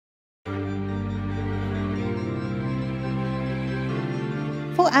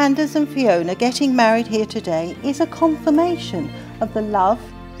couple Anders and Fiona getting married here today is a confirmation of the love,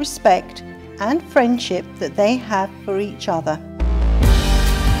 respect and friendship that they have for each other.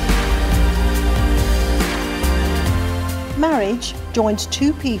 Marriage joins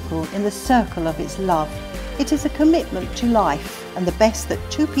two people in the circle of its love. It is a commitment to life and the best that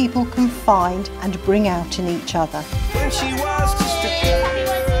two people can find and bring out in each other.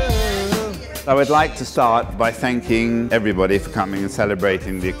 I would like to start by thanking everybody for coming and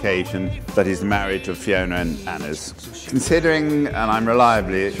celebrating the occasion that is the marriage of Fiona and Anders. Considering, and I'm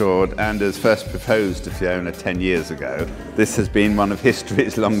reliably assured, Anders first proposed to Fiona 10 years ago, this has been one of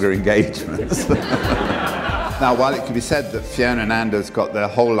history's longer engagements. Now, while it can be said that Fiona and Anders got their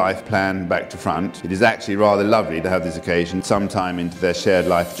whole life plan back to front, it is actually rather lovely to have this occasion sometime into their shared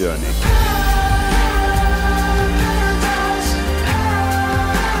life journey.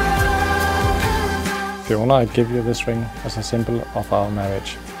 Fiona, I give you this ring as a symbol of our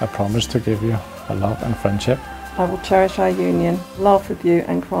marriage. I promise to give you a love and friendship. I will cherish our union, laugh with you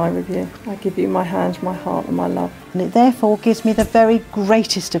and cry with you. I give you my hands, my heart and my love. And it therefore gives me the very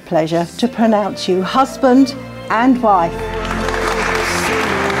greatest of pleasure to pronounce you husband and wife.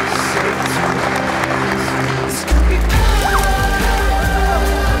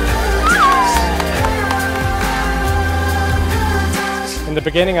 In the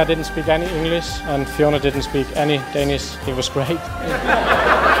beginning I didn't speak any English and Fiona didn't speak any Danish. It was great.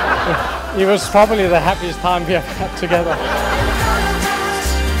 It was probably the happiest time we have had together.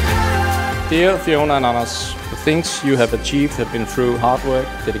 Dear Fiona and Anders, the things you have achieved have been through hard work,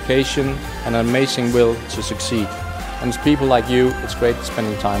 dedication and an amazing will to succeed. And it's people like you, it's great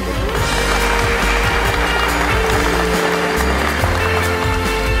spending time with you.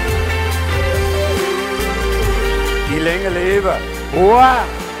 Længe leve. Hurra,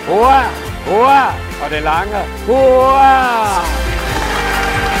 hurra, hurra, og det lange hurra!